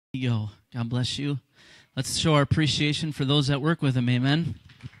You go. God bless you. Let's show our appreciation for those that work with him. Amen.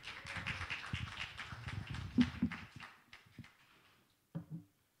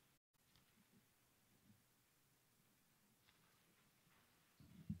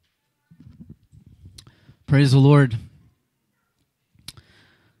 Praise the Lord.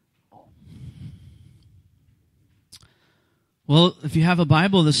 Well, if you have a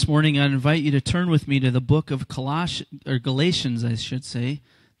Bible this morning, I invite you to turn with me to the book of Galatians, I should say,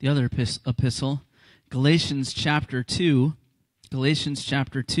 the other epistle, Galatians chapter 2. Galatians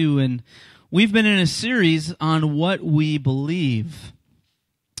chapter 2, and we've been in a series on what we believe,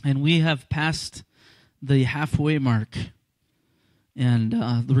 and we have passed the halfway mark, and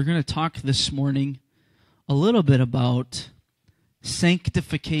we're going to talk this morning a little bit about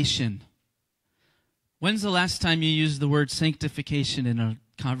sanctification. When's the last time you used the word sanctification in a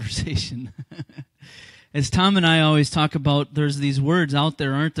conversation? As Tom and I always talk about, there's these words out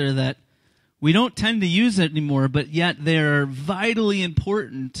there, aren't there, that we don't tend to use anymore, but yet they're vitally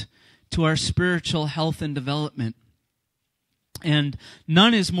important to our spiritual health and development. And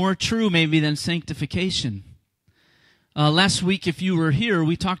none is more true maybe than sanctification. Last week, if you were here,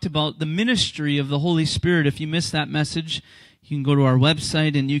 we talked about the ministry of the Holy Spirit. If you missed that message, you can go to our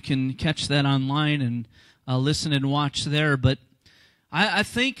website and you can catch that online and listen and watch there. But I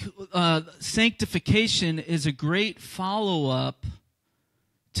think sanctification is a great follow-up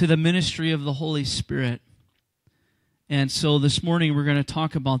to the ministry of the Holy Spirit. And so this morning we're going to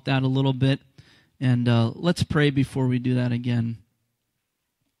talk about that a little bit. And let's pray before we do that again.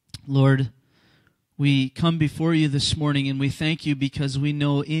 Lord, we come before you this morning and we thank you because we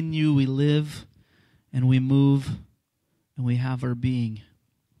know in you we live and we move and we have our being.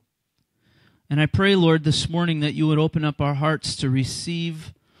 And I pray, Lord, this morning that you would open up our hearts to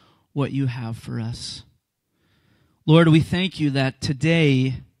receive what you have for us. Lord, we thank you that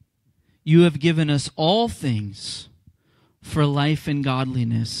today you have given us all things for life and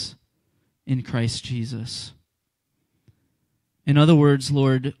godliness in Christ Jesus. In other words,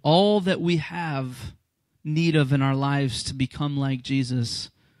 Lord, all that we have need of in our lives to become like Jesus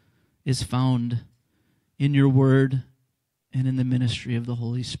is found in your word and in the ministry of the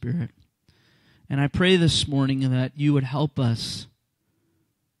Holy Spirit. And I pray this morning that you would help us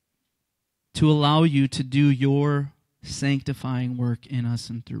to allow you to do your sanctifying work in us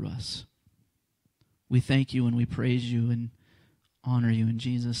and through us. We thank you and we praise you and honor you in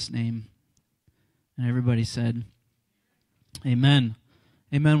Jesus' name. And everybody said, amen.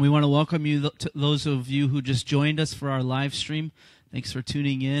 Amen. We want to welcome you, to those of you who just joined us for our live stream. Thanks for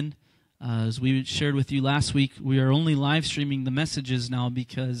tuning in. As we shared with you last week, we are only live streaming the messages now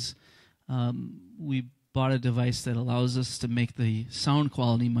because we bought a device that allows us to make the sound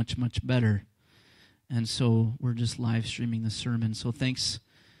quality much, much better. And so we're just live streaming the sermon. So thanks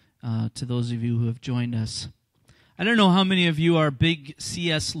to those of you who have joined us. I don't know how many of you are big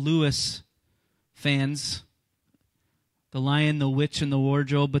C.S. Lewis fans, The Lion, the Witch, and the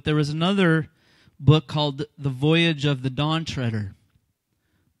Wardrobe, but there was another book called The Voyage of the Dawn Treader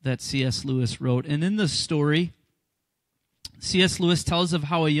that C.S. Lewis wrote. And in the story, C.S. Lewis tells of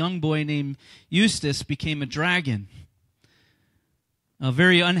how a young boy named Eustace became a dragon. A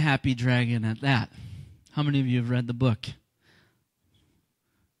very unhappy dragon at that. How many of you have read the book?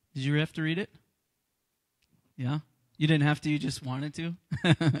 Did you have to read it? Yeah? You didn't have to, you just wanted to?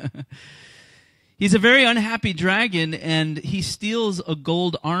 He's a very unhappy dragon, and he steals a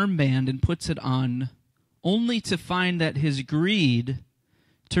gold armband and puts it on, only to find that his greed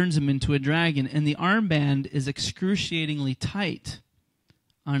turns him into a dragon, and the armband is excruciatingly tight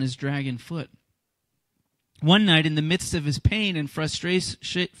on his dragon foot. One night, in the midst of his pain and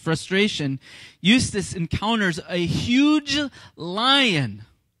frustration, Eustace encounters a huge lion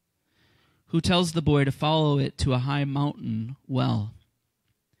who tells the boy to follow it to a high mountain well.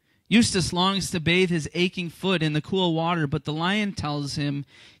 Eustace longs to bathe his aching foot in the cool water, but the lion tells him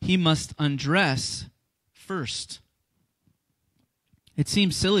he must undress first. It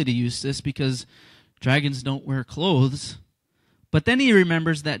seems silly to Eustace because dragons don't wear clothes, but then he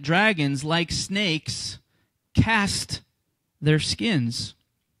remembers that dragons, like snakes, cast their skins.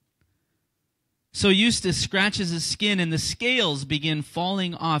 So Eustace scratches his skin and the scales begin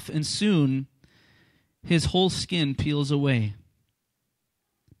falling off, and soon his whole skin peels away.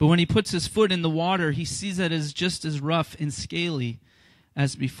 But when he puts his foot in the water, he sees that it is just as rough and scaly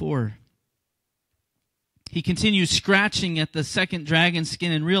as before. He continues scratching at the second dragon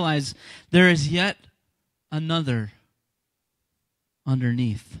skin and realizes there is yet another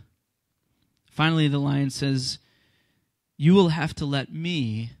underneath. Finally, the lion says, "You will have to let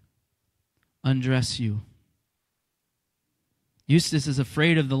me undress you." Eustace is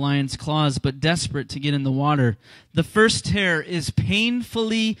afraid of the lion's claws, but desperate to get in the water. The first tear is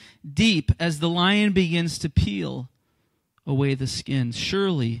painfully deep as the lion begins to peel away the skin.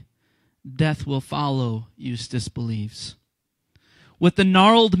 Surely death will follow, Eustace believes. With the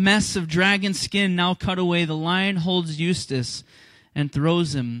gnarled mess of dragon skin now cut away, the lion holds Eustace and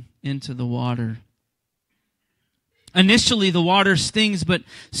throws him into the water. Initially, the water stings, but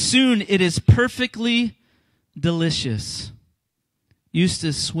soon it is perfectly delicious.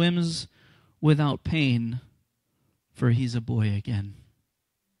 Eustace swims without pain, for he's a boy again.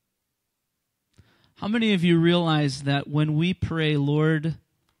 How many of you realize that when we pray, Lord,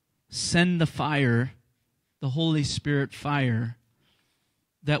 send the fire, the Holy Spirit fire,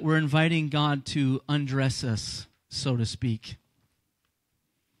 that we're inviting God to undress us, so to speak?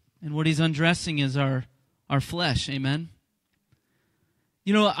 And what he's undressing is our flesh, amen?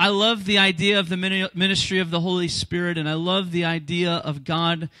 You know, I love the idea of the ministry of the Holy Spirit, and I love the idea of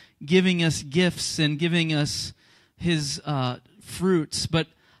God giving us gifts and giving us his fruits. But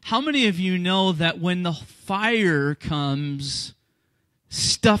how many of you know that when the fire comes,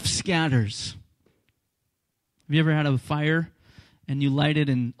 stuff scatters? Have you ever had a fire and you light it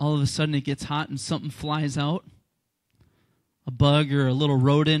and all of a sudden it gets hot and something flies out? A bug or a little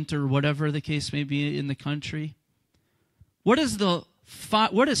rodent or whatever the case may be in the country. What does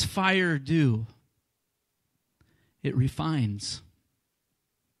fire do? It refines.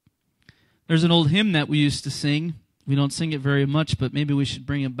 There's an old hymn that we used to sing. We don't sing it very much, but maybe we should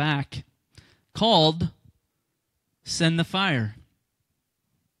bring it back. Called, Send the Fire.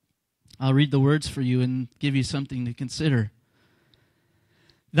 I'll read the words for you and give you something to consider.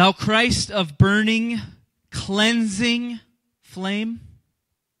 Thou Christ of burning, cleansing flame,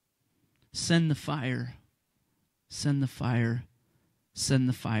 send the fire, send the fire, send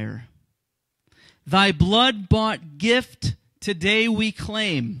the fire. Thy blood-bought gift today we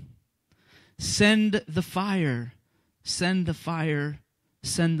claim. Send the fire, send the fire,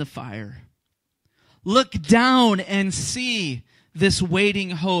 send the fire. Look down and see this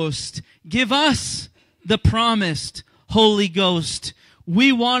waiting host. Give us the promised Holy Ghost.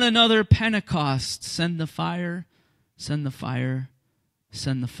 We want another Pentecost. Send the fire, send the fire,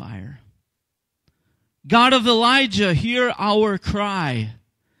 send the fire. God of Elijah, hear our cry.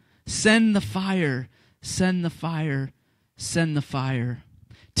 Send the fire, send the fire, send the fire.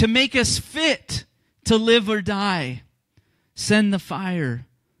 To make us fit to live or die. Send the fire,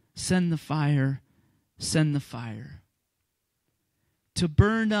 send the fire, send the fire. To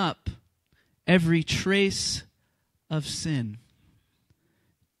burn up every trace of sin.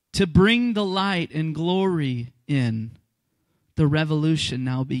 To bring the light and glory in. The revolution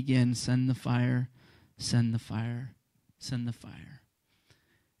now begins. Send the fire, send the fire, send the fire.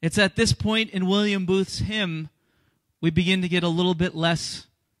 It's at this point in William Booth's hymn we begin to get a little bit less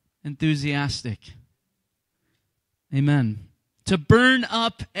enthusiastic. Amen. To burn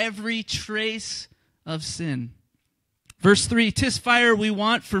up every trace of sin. Verse 3, 'tis fire we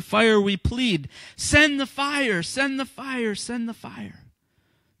want, for fire we plead. Send the fire, send the fire, send the fire.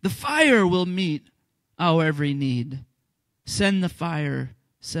 The fire will meet our every need. Send the fire,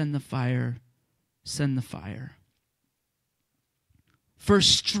 send the fire, send the fire. For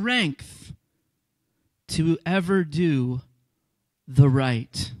strength to ever do the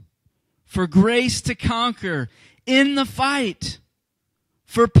right. For grace to conquer in the fight.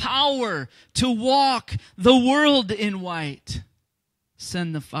 For power to walk the world in white.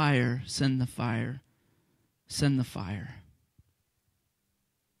 Send the fire, send the fire, send the fire.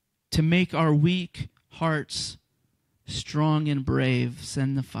 To make our weak hearts strong and brave,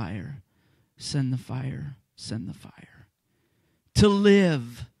 send the fire, send the fire, send the fire. To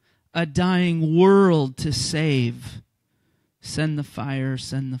live a dying world to save, send the fire,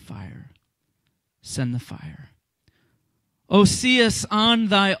 send the fire, send the fire. O see us on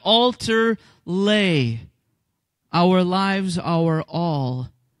thy altar lay, our lives, our all,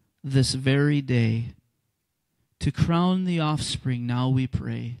 this very day. To crown the offspring now we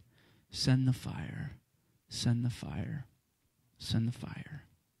pray, send the fire, send the fire, send the fire.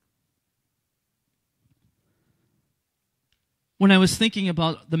 When I was thinking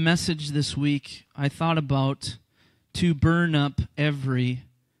about the message this week, I thought about to burn up every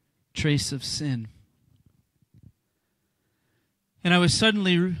trace of sin. And I was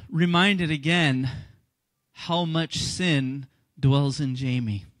suddenly reminded again how much sin dwells in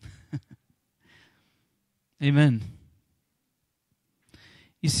Jamie. Amen.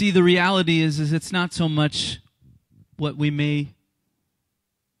 You see, the reality is it's not so much what we may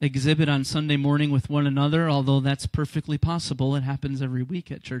exhibit on Sunday morning with one another, although that's perfectly possible. It happens every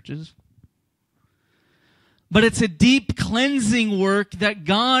week at churches. But it's a deep cleansing work that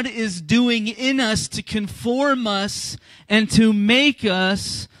God is doing in us to conform us and to make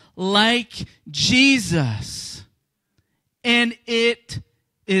us like Jesus. And it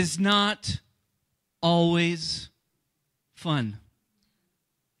is not always fun.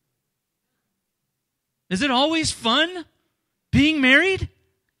 Is it always fun being married?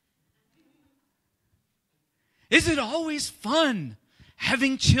 Is it always fun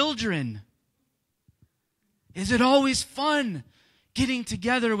having children? Is it always fun getting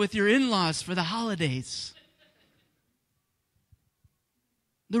together with your in-laws for the holidays?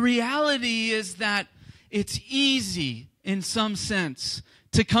 The reality is that it's easy, in some sense,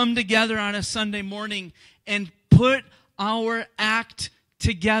 to come together on a Sunday morning and put our act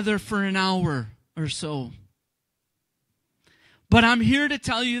together for an hour or so. But I'm here to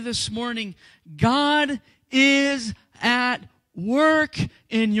tell you this morning, God is at work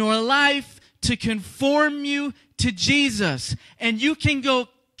in your life to conform you to Jesus. And you can go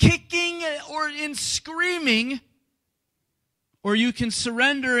kicking or in screaming, or you can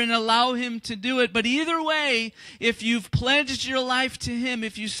surrender and allow Him to do it. But either way, if you've pledged your life to Him,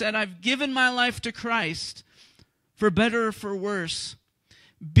 if you said, I've given my life to Christ, for better or for worse,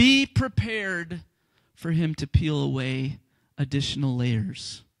 be prepared for Him to peel away additional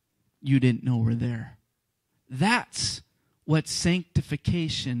layers you didn't know were there. That's what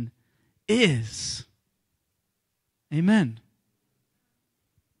sanctification is. Amen.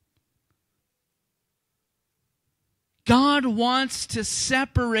 God wants to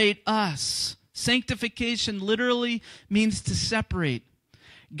separate us. Sanctification literally means to separate.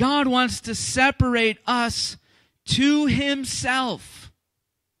 God wants to separate us to Himself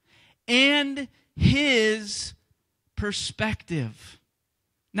and His perspective.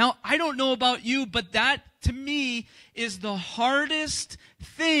 Now, I don't know about you, but that, to me, is the hardest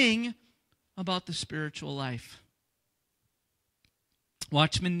thing about the spiritual life.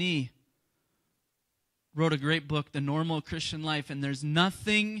 Watchman Nee wrote a great book, The Normal Christian Life, and there's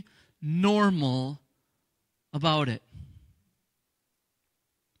nothing normal about it.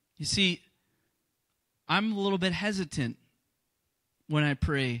 You see, I'm a little bit hesitant when I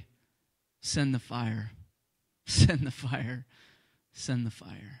pray, send the fire, send the fire, send the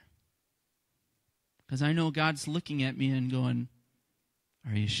fire. Because I know God's looking at me and going,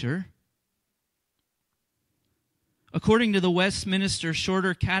 are you sure? According to the Westminster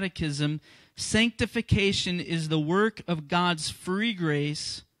Shorter Catechism, sanctification is the work of God's free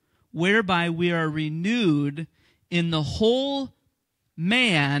grace, whereby we are renewed in the whole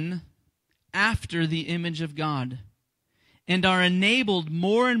man after the image of God, and are enabled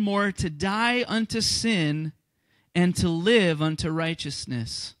more and more to die unto sin and to live unto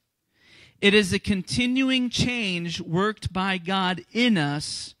righteousness. It is a continuing change worked by God in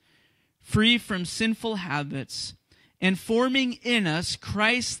us, free from sinful habits, and forming in us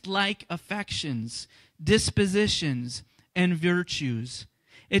Christ-like affections, dispositions, and virtues.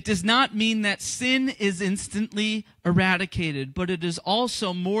 It does not mean that sin is instantly eradicated, but it is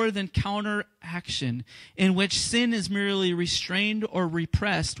also more than counteraction, in which sin is merely restrained or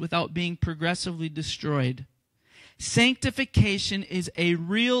repressed without being progressively destroyed. Sanctification is a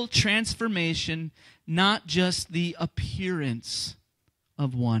real transformation, not just the appearance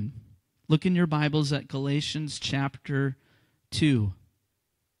of one. Look in your Bibles at Galatians chapter 2.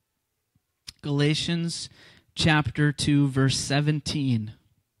 Galatians chapter 2, verse 17.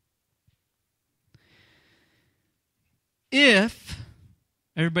 If,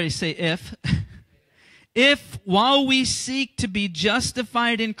 everybody say if, if while we seek to be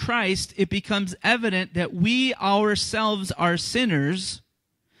justified in Christ, it becomes evident that we ourselves are sinners,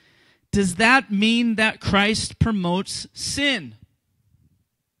 does that mean that Christ promotes sin?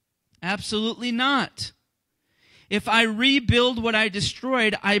 Absolutely not. If I rebuild what I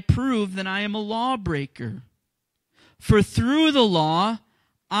destroyed, I prove that I am a lawbreaker. For through the law,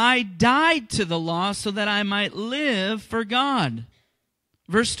 I died to the law so that I might live for God.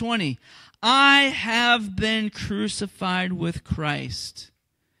 Verse 20, I have been crucified with Christ,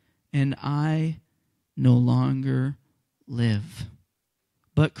 and I no longer live,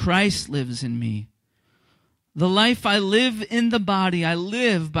 but Christ lives in me. The life I live in the body, I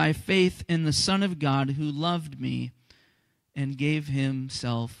live by faith in the Son of God who loved me and gave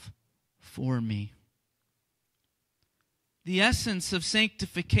Himself for me. The essence of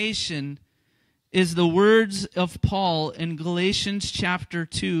sanctification is the words of Paul in Galatians chapter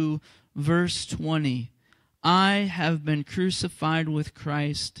 2, verse 20. I have been crucified with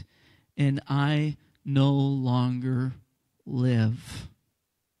Christ, and I no longer live.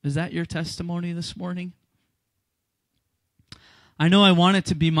 Is that your testimony this morning? I know I want it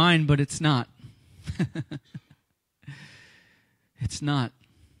to be mine, but it's not. It's not.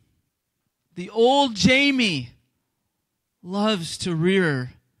 The old Jamie loves to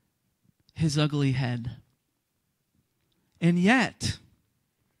rear his ugly head. And yet,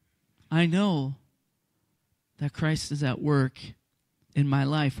 I know that Christ is at work in my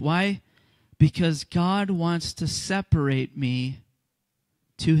life. Why? Because God wants to separate me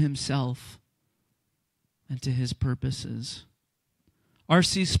to himself and to his purposes.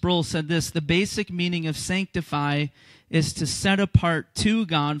 R.C. Sproul said this: the basic meaning of sanctify is to set apart to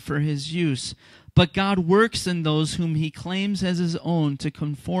God for his use. But God works in those whom he claims as his own to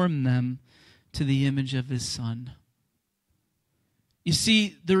conform them to the image of his Son. You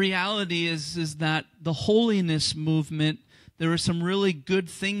see, the reality is that the holiness movement, there were some really good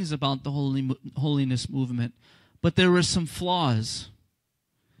things about the holiness movement, but there were some flaws.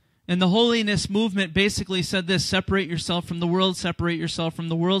 And the holiness movement basically said this: separate yourself from the world, separate yourself from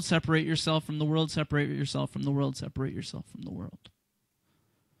the world, separate yourself from the world, separate yourself from the world, separate yourself from the world.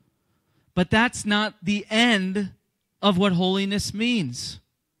 But that's not the end of what holiness means.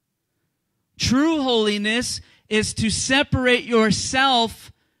 True holiness is to separate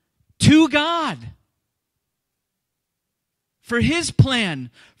yourself to God for his plan,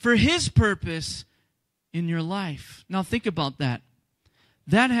 for his purpose in your life. Now think about that.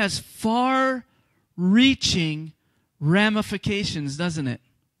 That has far-reaching ramifications, doesn't it?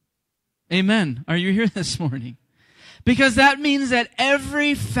 Amen. Are you here this morning? Because that means that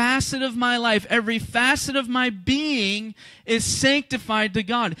every facet of my life, every facet of my being is sanctified to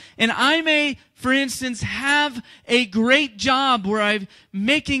God. And I may, for instance, have a great job where I'm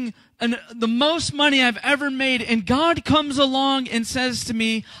making the most money I've ever made, and God comes along and says to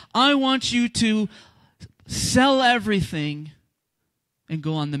me, I want you to sell everything and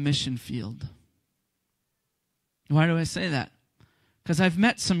go on the mission field. Why do I say that? Because I've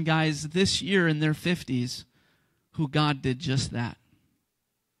met some guys this year in their 50s who God did just that.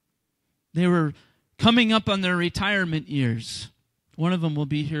 They were coming up on their retirement years. One of them will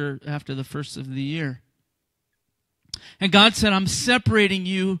be here after the first of the year. And God said, I'm separating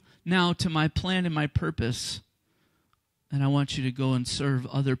you now to my plan and my purpose. And I want you to go and serve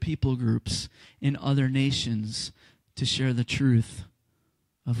other people groups in other nations to share the truth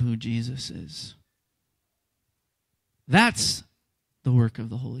of who Jesus is. That's the work of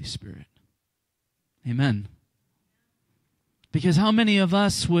the Holy Spirit. Amen. Because how many of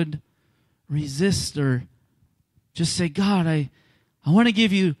us would resist or just say, God, I want to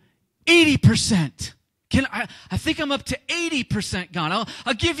give you 80%. I think I'm up to 80%, God.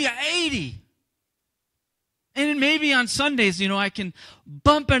 I'll give you 80. And maybe on Sundays, I can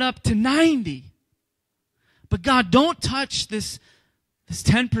bump it up to 90. But God, don't touch this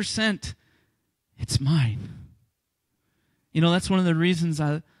 10%. It's mine. That's one of the reasons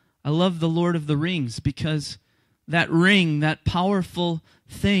I love the Lord of the Rings, because that ring, that powerful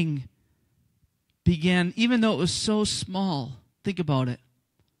thing, began, even though it was so small, think about it,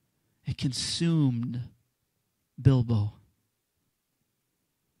 it consumed Bilbo.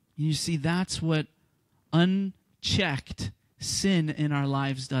 You see, that's what unchecked sin in our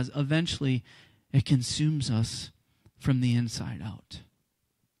lives does. Eventually, it consumes us from the inside out.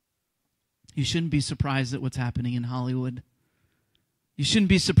 You shouldn't be surprised at what's happening in Hollywood. You shouldn't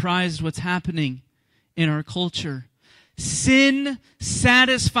be surprised what's happening in our culture. Sin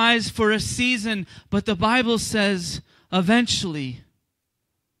satisfies for a season, but the Bible says eventually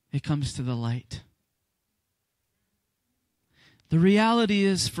it comes to the light. The reality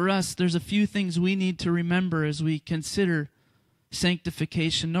is, for us, there's a few things we need to remember as we consider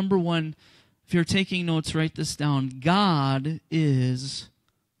sanctification. Number one, if you're taking notes, write this down. God is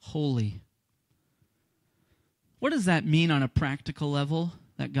holy. What does that mean on a practical level,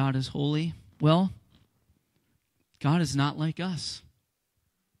 that God is holy? Well, God is not like us.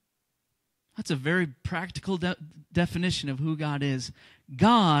 That's a very practical definition of who God is.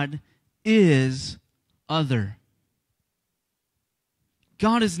 God is other.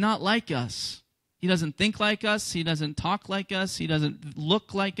 God is not like us. He doesn't think like us. He doesn't talk like us. He doesn't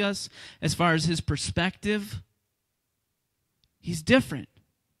look like us as far as his perspective. He's different.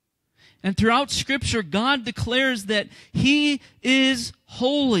 And throughout Scripture, God declares that he is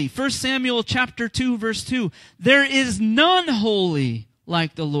holy. 1 Samuel chapter 2, verse 2. There is none holy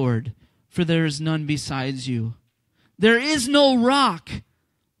like the Lord, for there is none besides you. There is no rock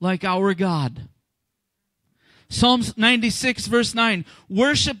like our God. Psalms 96, verse 9.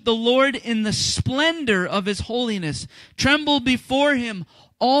 Worship the Lord in the splendor of his holiness. Tremble before him,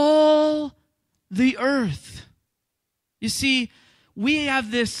 all the earth. You see, we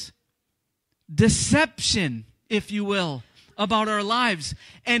have this deception, if you will, about our lives.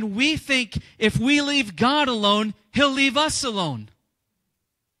 And we think if we leave God alone, he'll leave us alone.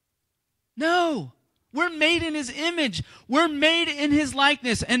 No. We're made in His image. We're made in His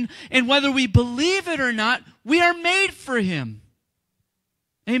likeness. And whether we believe it or not, we are made for Him.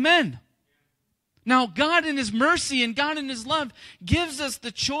 Amen. Now, God in His mercy and God in His love gives us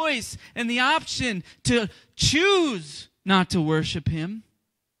the choice and the option to choose not to worship Him,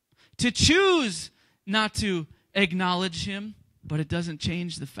 to choose not to acknowledge Him, but it doesn't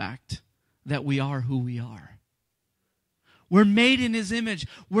change the fact that we are who we are. We're made in His image.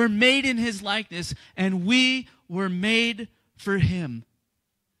 We're made in His likeness, and we were made for Him.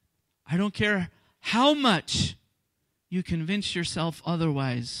 I don't care how much you convince yourself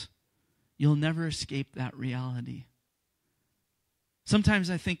otherwise, you'll never escape that reality. Sometimes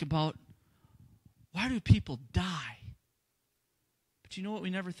I think about, why do people die? But you know what we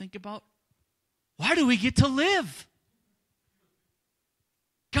never think about? Why do we get to live?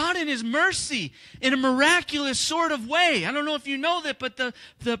 God in His mercy, in a miraculous sort of way. I don't know if you know that, but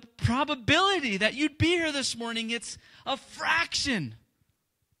the probability that you'd be here this morning, it's a fraction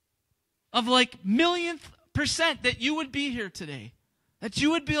of like millionth percent that you would be here today. That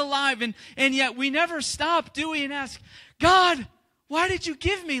you would be alive. And yet we never stop, do we, and ask, God, why did you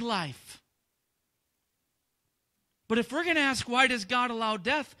give me life? But if we're going to ask, why does God allow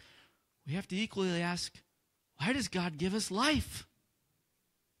death? We have to equally ask, why does God give us life?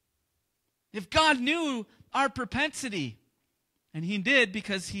 If God knew our propensity, and He did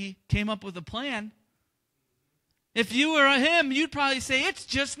because He came up with a plan, if you were Him, you'd probably say, it's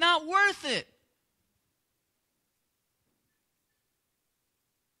just not worth it.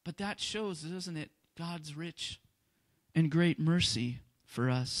 But that shows, doesn't it, God's rich and great mercy for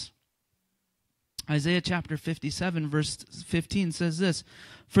us. Isaiah chapter 57, verse 15 says this,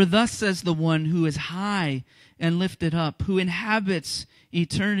 "For thus says the one who is high and lifted up, who inhabits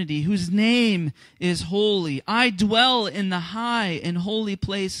eternity, whose name is holy. I dwell in the high and holy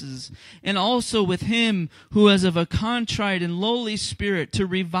places, and also with him who is of a contrite and lowly spirit, to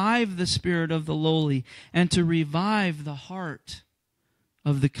revive the spirit of the lowly, and to revive the heart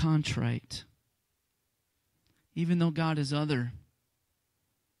of the contrite." Even though God is other,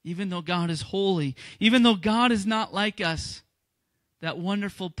 even though God is holy, even though God is not like us, that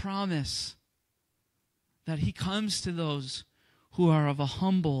wonderful promise that He comes to those who are of a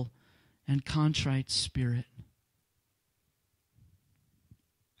humble and contrite spirit.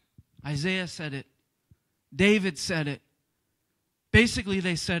 Isaiah said it. David said it. Basically,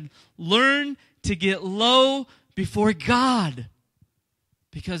 they said, learn to get low before God,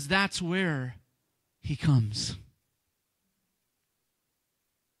 because that's where He comes.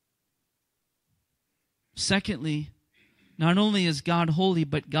 Secondly, not only is God holy,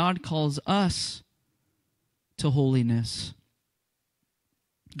 but God calls us to holiness.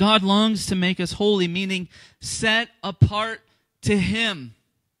 God longs to make us holy, meaning set apart to Him.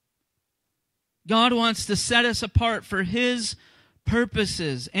 God wants to set us apart for His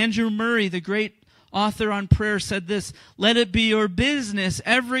purposes. Andrew Murray, the great author on prayer, said this, "Let it be your business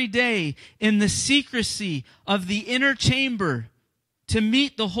every day in the secrecy of the inner chamber to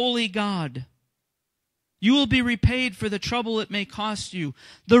meet the holy God. You will be repaid for the trouble it may cost you.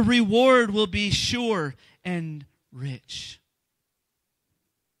 The reward will be sure and rich."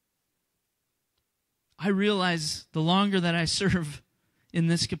 I realize the longer that I serve in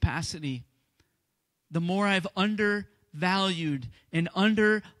this capacity, the more I've undervalued and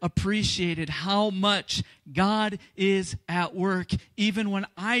underappreciated how much God is at work, even when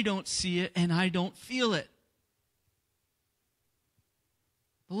I don't see it and I don't feel it.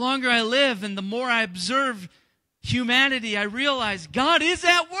 The longer I live and the more I observe humanity, I realize God is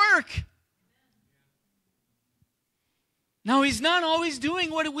at work. Now, He's not always doing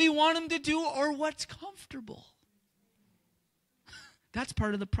what we want Him to do or what's comfortable. That's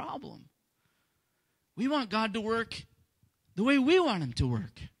part of the problem. We want God to work the way we want Him to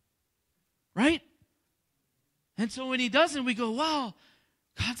work. Right? And so when He doesn't, we go, wow,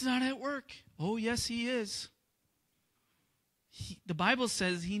 God's not at work. Oh, yes, He is. The Bible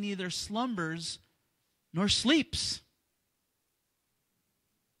says He neither slumbers nor sleeps.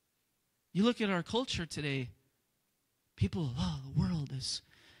 You look at our culture today, people, the world is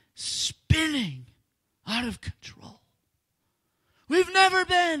spinning out of control. We've never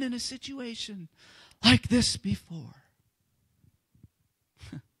been in a situation like this before.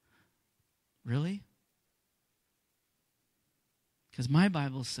 Really? Because my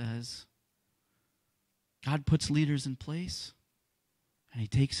Bible says God puts leaders in place and He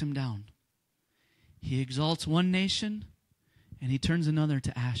takes them down. He exalts one nation and He turns another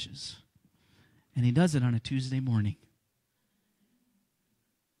to ashes. And He does it on a Tuesday morning.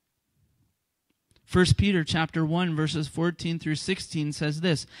 1 Peter chapter 1, verses 14 through 16 says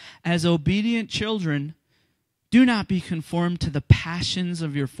this, "As obedient children, do not be conformed to the passions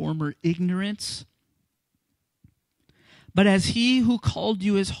of your former ignorance, but as he who called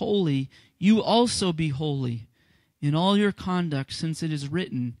you is holy, you also be holy in all your conduct, since it is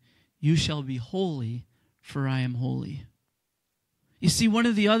written, you shall be holy, for I am holy." You see, one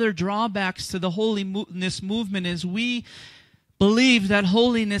of the other drawbacks to the holiness movement is we believed that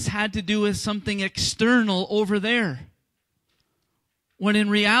holiness had to do with something external over there. When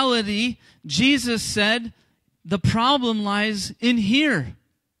in reality, Jesus said, the problem lies in here.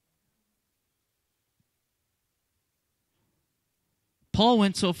 Paul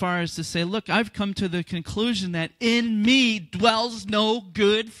went so far as to say, look, I've come to the conclusion that in me dwells no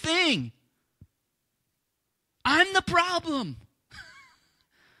good thing. I'm the problem.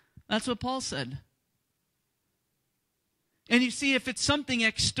 That's what Paul said. And you see, if it's something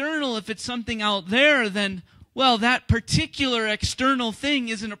external, if it's something out there, then, well, that particular external thing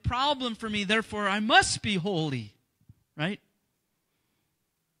isn't a problem for me, therefore I must be holy. Right?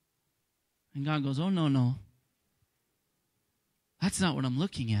 And God goes, oh, no. That's not what I'm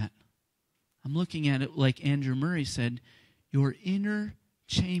looking at. I'm looking at it like Andrew Murray said, your inner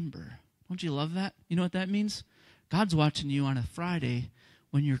chamber. Don't you love that? You know what that means? God's watching you on a Friday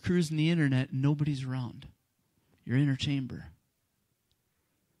when you're cruising the internet and nobody's around. Your inner chamber.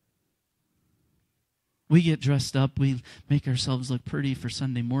 We get dressed up. We make ourselves look pretty for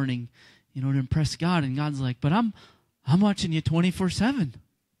Sunday morning, to impress God. And God's like, but I'm watching you 24/7.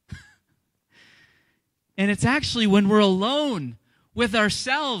 And it's actually when we're alone with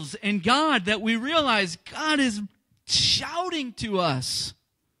ourselves and God that we realize God is shouting to us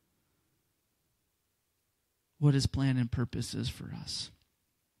what His plan and purpose is for us.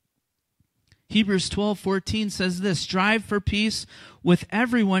 Hebrews 12:14 says this, strive for peace with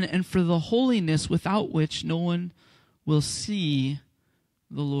everyone and for the holiness without which no one will see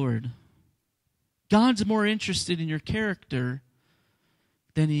the Lord. God's more interested in your character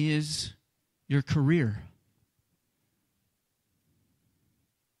than He is your career.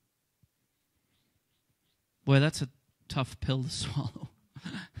 Boy, that's a tough pill to swallow.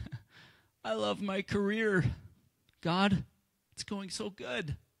 I love my career. God, it's going so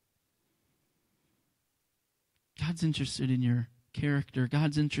good. God's interested in your character.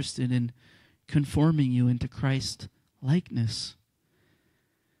 God's interested in conforming you into Christ likeness.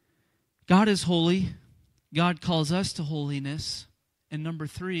 God is holy. God calls us to holiness. And number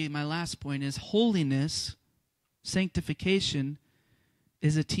 3, my last point is holiness, sanctification,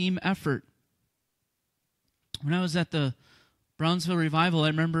 is a team effort. When I was at the Brownsville Revival, I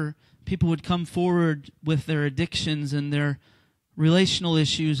remember people would come forward with their addictions and their relational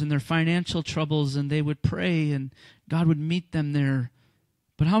issues and their financial troubles, and they would pray, and God would meet them there.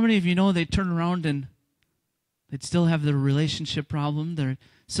 But how many of you know they'd turn around and they'd still have their relationship problem, they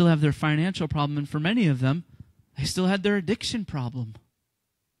still have their financial problem, and for many of them, they still had their addiction problem.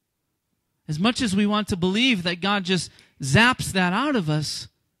 As much as we want to believe that God just zaps that out of us,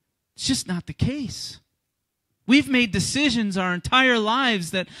 it's just not the case. We've made decisions our entire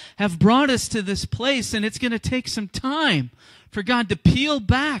lives that have brought us to this place, and it's going to take some time for God to peel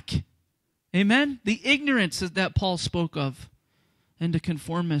back, amen, the ignorance that Paul spoke of, and to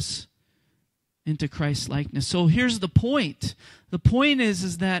conform us into Christ's likeness. So here's the point. The point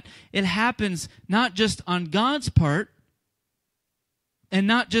is that it happens not just on God's part, and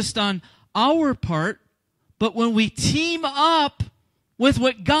not just on our part, but when we team up with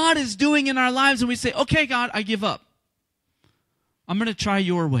what God is doing in our lives and we say, okay, God, I give up. I'm going to try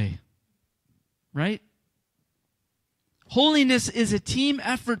your way. Right? Holiness is a team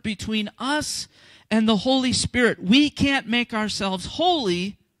effort between us and the Holy Spirit. We can't make ourselves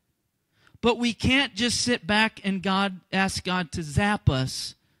holy, but we can't just sit back and ask God to zap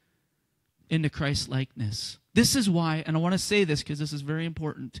us into Christ likeness. This is why, and I want to say this because this is very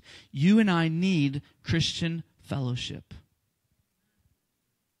important, you and I need Christian fellowship.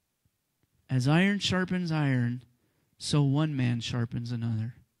 As iron sharpens iron, so one man sharpens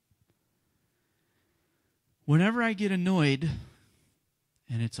another. Whenever I get annoyed,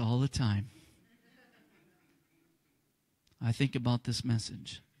 and it's all the time, I think about this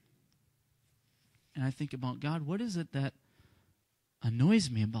message. And I think about, God, what is it that annoys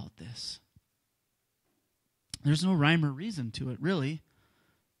me about this? There's no rhyme or reason to it, really.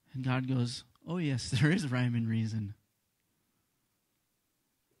 And God goes, oh yes, there is rhyme and reason.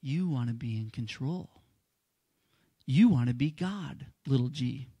 You want to be in control. You want to be God, little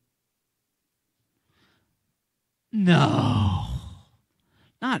g. No,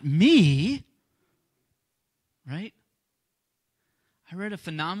 not me. Right? I read a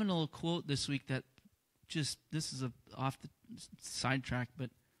phenomenal quote this week that this is off the sidetrack, but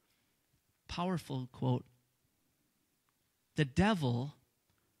powerful quote. The devil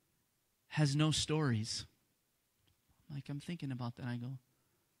has no stories. Like, I'm thinking about that. I go,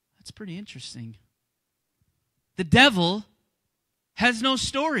 that's pretty interesting. The devil has no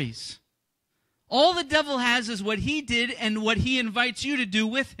stories. All the devil has is what he did and what he invites you to do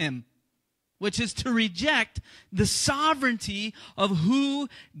with him, which is to reject the sovereignty of who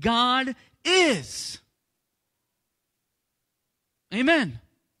God is. Amen.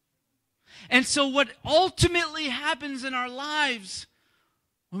 And so what ultimately happens in our lives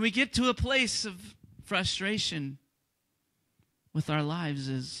when we get to a place of frustration with our lives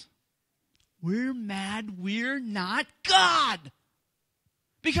is we're mad we're not God.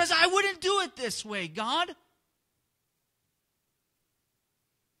 Because I wouldn't do it this way, God.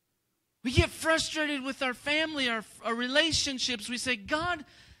 We get frustrated with our family, our relationships. We say, God,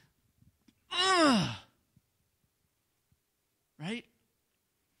 right?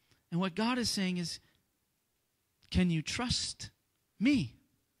 And what God is saying is, can you trust me?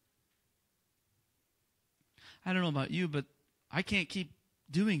 I don't know about you, but I can't keep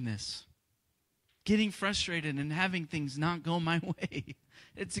doing this. Getting frustrated and having things not go my way.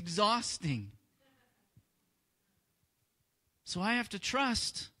 It's exhausting. So I have to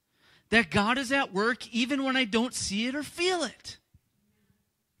trust that God is at work even when I don't see it or feel it.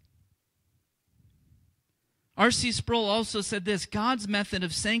 R.C. Sproul also said this: God's method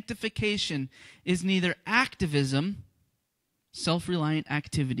of sanctification is neither activism, self-reliant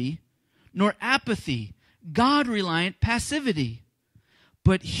activity, nor apathy, God-reliant passivity,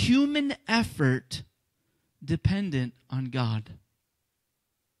 but human effort dependent on God.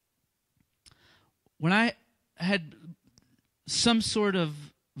 When I had some sort of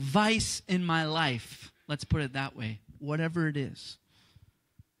vice in my life, let's put it that way, whatever it is,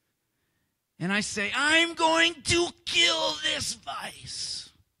 and I say, I'm going to kill this vice.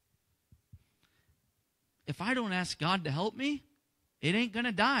 If I don't ask God to help me, it ain't going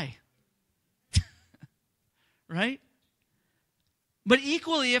to die. Right? But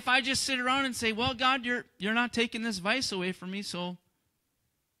equally, if I just sit around and say, well, God, you're not taking this vice away from me, so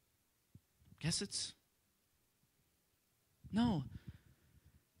guess it's... No.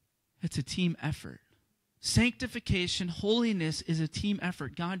 It's a team effort. Sanctification, holiness is a team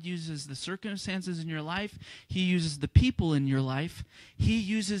effort. God uses the circumstances in your life. He uses the people in your life. He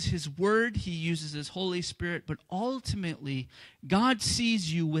uses His Word. He uses His Holy Spirit. But ultimately, God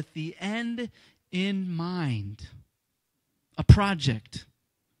sees you with the end in mind. A project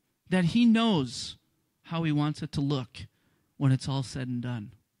that He knows how He wants it to look when it's all said and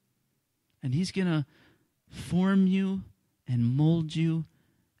done. And He's going to form you and mold you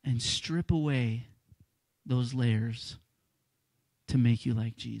and strip away those layers to make you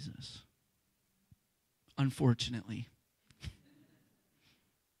like Jesus. Unfortunately.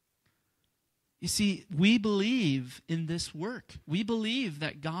 You see, we believe in this work. We believe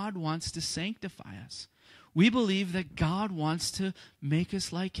that God wants to sanctify us. We believe that God wants to make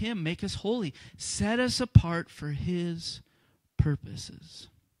us like Him, make us holy, set us apart for His purposes.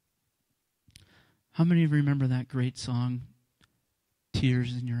 How many of you remember that great song,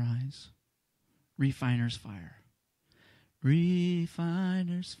 Tears in Your Eyes? Refiner's Fire.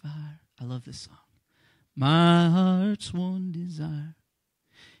 Refiner's fire. I love this song. My heart's one desire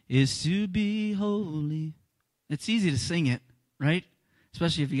is to be holy. It's easy to sing it, right?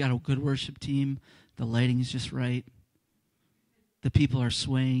 Especially if you got a good worship team. The lighting is just right. The people are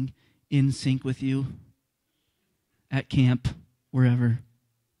swaying in sync with you at camp, wherever.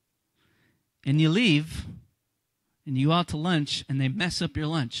 And you leave, and you out to lunch, and they mess up your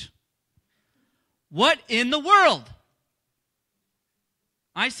lunch. What in the world?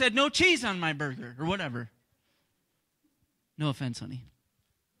 I said no cheese on my burger, or whatever. No offense, honey.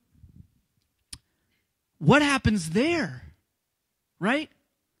 What happens there? Right?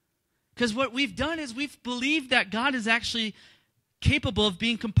 Because what we've done is we've believed that God is actually capable of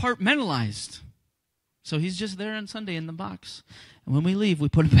being compartmentalized. So He's just there on Sunday in the box. And when we leave, we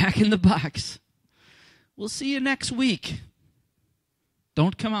put Him back in the box. We'll see you next week.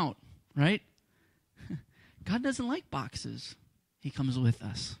 Don't come out, right? God doesn't like boxes. He comes with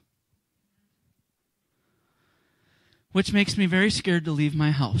us. Which makes me very scared to leave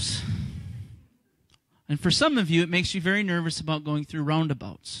my house. And for some of you, it makes you very nervous about going through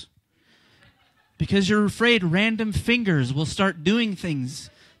roundabouts. Because you're afraid random fingers will start doing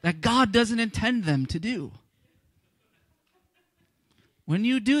things that God doesn't intend them to do. When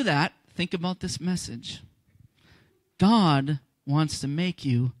you do that, think about this message. God wants to make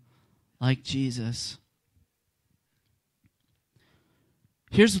you like Jesus.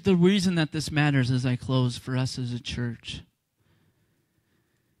 Here's the reason that this matters as I close for us as a church.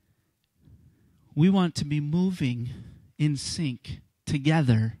 We want to be moving in sync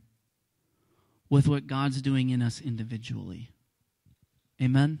together with what God's doing in us individually.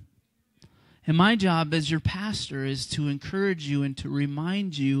 Amen? And my job as your pastor is to encourage you and to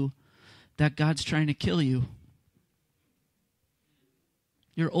remind you that God's trying to kill you.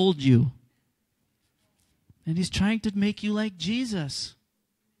 Your old you. And He's trying to make you like Jesus.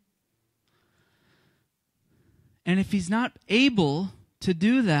 And if He's not able to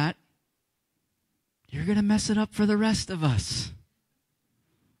do that, you're going to mess it up for the rest of us.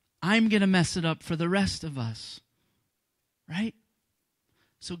 I'm going to mess it up for the rest of us. Right?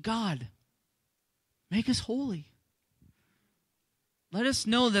 So God, make us holy. Let us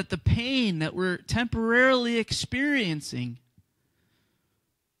know that the pain that we're temporarily experiencing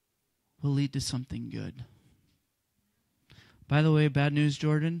will lead to something good. By the way, bad news,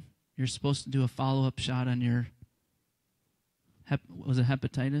 Jordan, you're supposed to do a follow-up shot on your, was it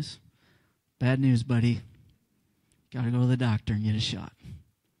hepatitis? Bad news, buddy. Got to go to the doctor and get a shot.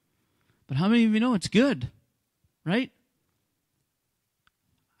 But how many of you know it's good? Right?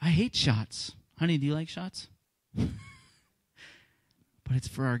 I hate shots. Honey, do you like shots? But it's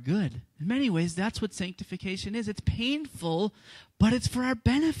for our good. In many ways, that's what sanctification is. It's painful, but it's for our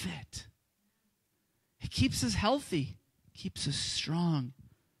benefit. It keeps us healthy, keeps us strong,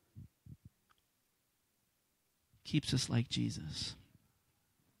 keeps us like Jesus.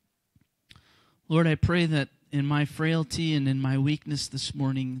 Lord, I pray that in my frailty and in my weakness this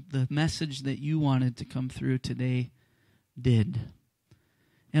morning, the message that you wanted to come through today did.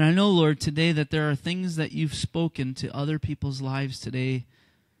 And I know, Lord, today that there are things that you've spoken to other people's lives today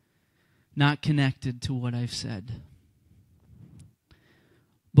not connected to what I've said.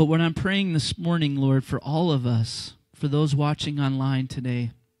 But what I'm praying this morning, Lord, for all of us, for those watching online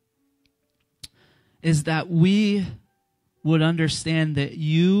today, is that we would understand that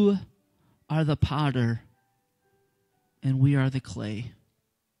you are the potter and we are the clay.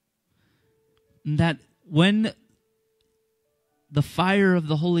 And that when the fire of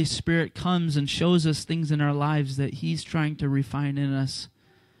the Holy Spirit comes and shows us things in our lives that He's trying to refine in us,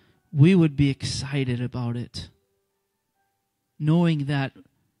 we would be excited about it, knowing that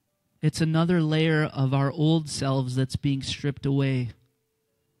it's another layer of our old selves that's being stripped away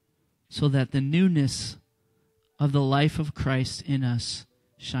so that the newness of the life of Christ in us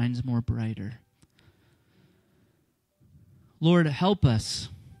shines more brighter. Lord, help us,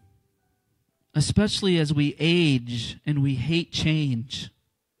 especially as we age and we hate change,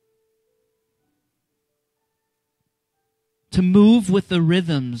 to move with the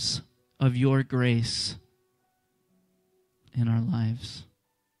rhythms of your grace in our lives.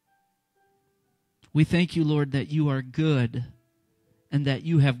 We thank you, Lord, that you are good and that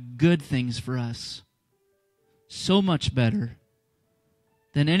you have good things for us, so much better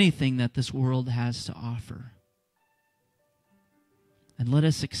than anything that this world has to offer. And let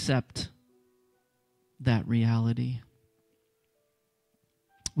us accept that reality.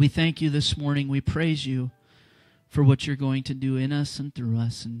 We thank you this morning. We praise you for what you're going to do in us and through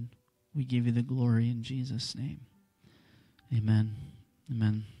us, and we give you the glory in Jesus' name. Amen.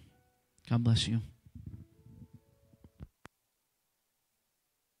 Amen. God bless you.